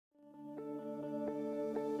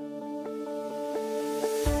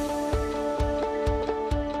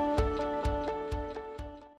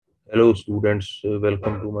Hello students,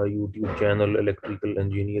 welcome to my YouTube channel Electrical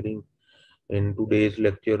Engineering. In today's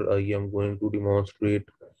lecture, I am going to demonstrate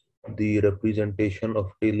the representation of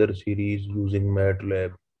Taylor series using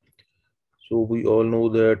MATLAB. So we all know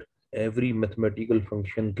that every mathematical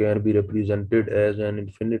function can be represented as an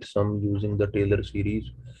infinite sum using the Taylor series.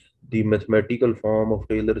 The mathematical form of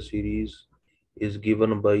Taylor series is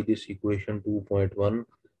given by this equation 2.1.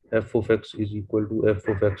 F of x is equal to f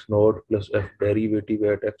of x naught plus f derivative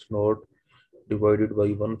at x naught divided by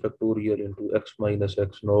 1 factorial into x minus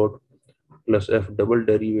x naught plus f double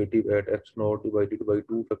derivative at x naught divided by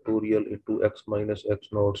 2 factorial into x minus x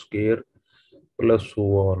naught square plus so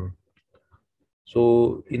on.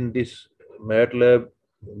 So in this MATLAB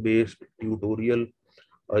based tutorial,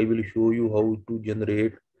 I will show you how to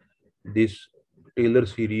generate this Taylor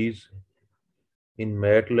series in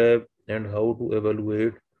MATLAB and how to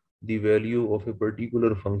evaluate the value of a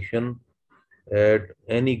particular function at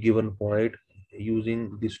any given point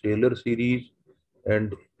using this Taylor series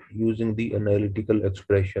and using the analytical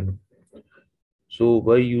expression. So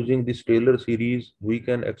by using this Taylor series, we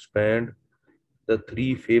can expand the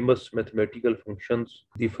three famous mathematical functions.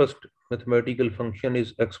 The first mathematical function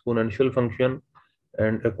is exponential function,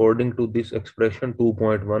 and according to this expression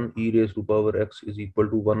 2.1, e raised to power x is equal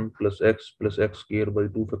to 1 plus x square by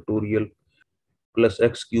 2 factorial plus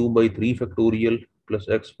x cube by 3 factorial plus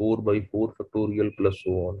x4 by 4 factorial plus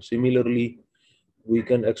so on. Similarly, we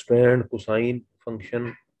can expand cosine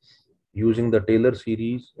function using the Taylor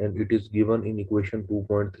series, and it is given in equation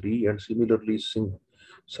 2.3, and similarly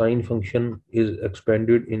sine function is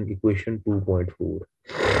expanded in equation 2.4.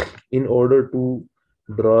 In order to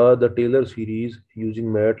draw the Taylor series using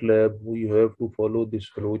MATLAB, we have to follow this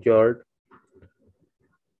flow chart.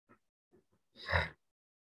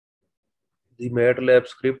 The MATLAB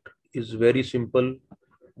script is very simple.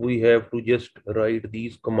 We have to just write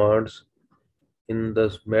these commands in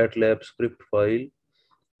the MATLAB script file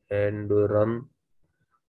and run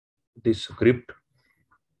this script,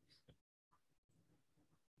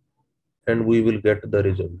 and we will get the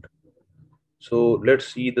result. So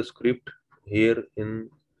let's see the script here in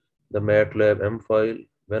the MATLAB M file.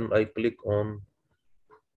 When I click on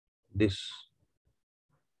this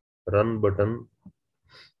run button,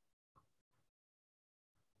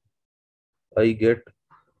 I get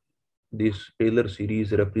this Taylor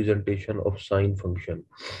series representation of sine function.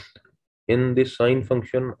 In this sine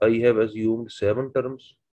function, I have assumed 7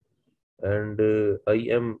 terms, and I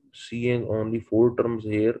am seeing only 4 terms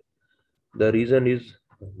here. The reason is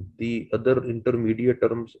the other intermediate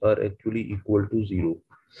terms are actually equal to 0.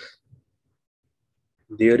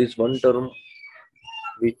 There is one term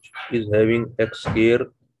which is having x square,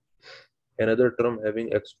 another term having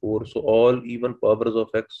x4. So all even powers of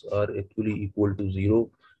x are actually equal to 0.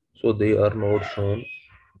 So they are not shown.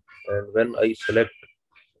 And when I select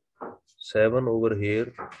 7 over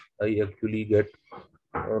here, I actually get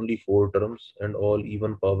only 4 terms, and all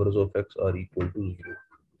even powers of x are equal to 0.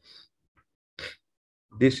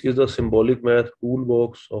 This is the symbolic math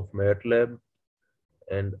toolbox of MATLAB,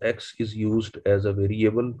 and x is used as a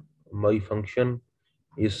variable. My function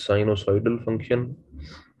is sinusoidal function.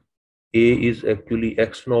 A is actually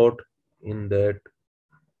x naught in that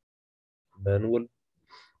manual.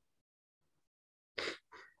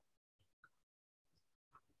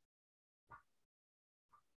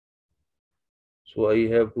 So I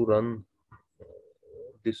have to run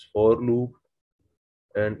this for loop,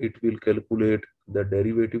 and it will calculate the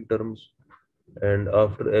derivative terms, and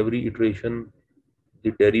after every iteration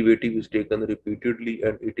the derivative is taken repeatedly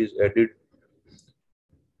and it is added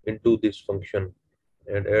into this function,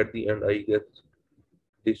 and at the end I get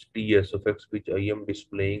this ts of x which I am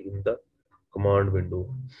displaying in the command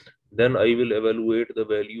window. Then I will evaluate the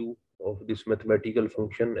value of this mathematical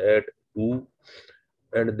function at 2,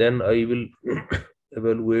 and then I will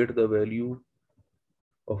evaluate the value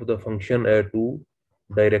of the function at 2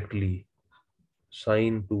 directly,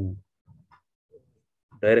 sine 2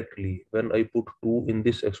 directly. When I put 2 in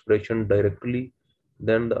this expression directly,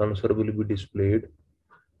 then the answer will be displayed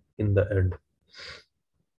in the end.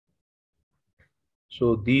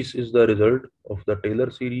 So this is the result of the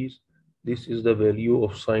Taylor series. This is the value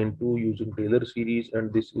of sine 2 using Taylor series,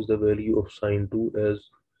 and this is the value of sine 2 as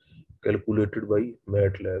calculated by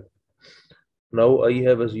MATLAB. Now I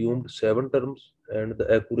have assumed 7 terms and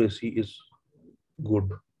the accuracy is good.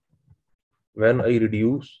 When I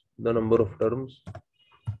reduce the number of terms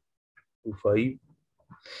to 5,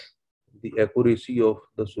 the accuracy of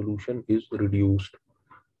the solution is reduced.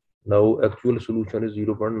 Now actual solution is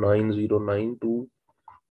 0.9092,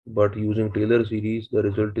 but using Taylor series the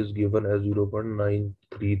result is given as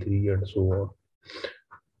 0.933 and so on.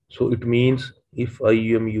 So it means if I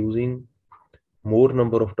am using more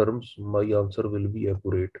number of terms, my answer will be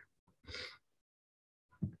accurate.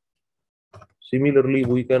 Similarly,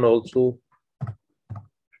 we can also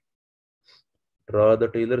draw the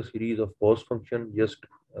Taylor series of cos function. Just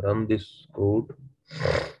run this code,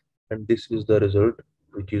 and this is the result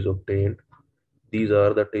which is obtained. These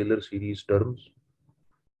are the Taylor series terms.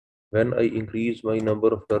 When I increase my number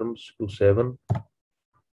of terms to 7,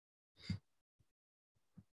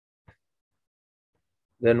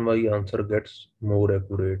 then my answer gets more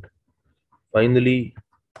accurate. Finally,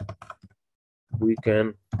 we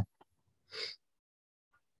can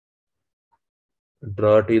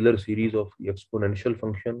draw a Taylor series of the exponential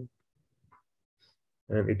function,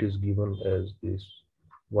 and it is given as this: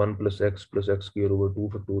 1 plus x square over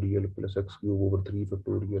 2 factorial plus x cube over 3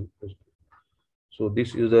 factorial. So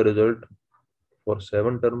this is the result for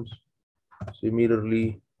 7 terms.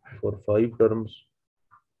 Similarly, for 5 terms,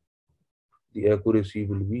 the accuracy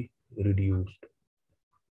will be reduced.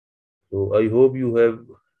 So I hope you have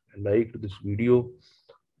liked this video.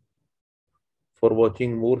 For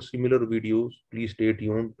watching more similar videos, please stay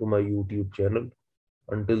tuned to my YouTube channel.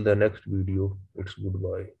 Until the next video, it's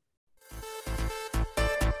goodbye.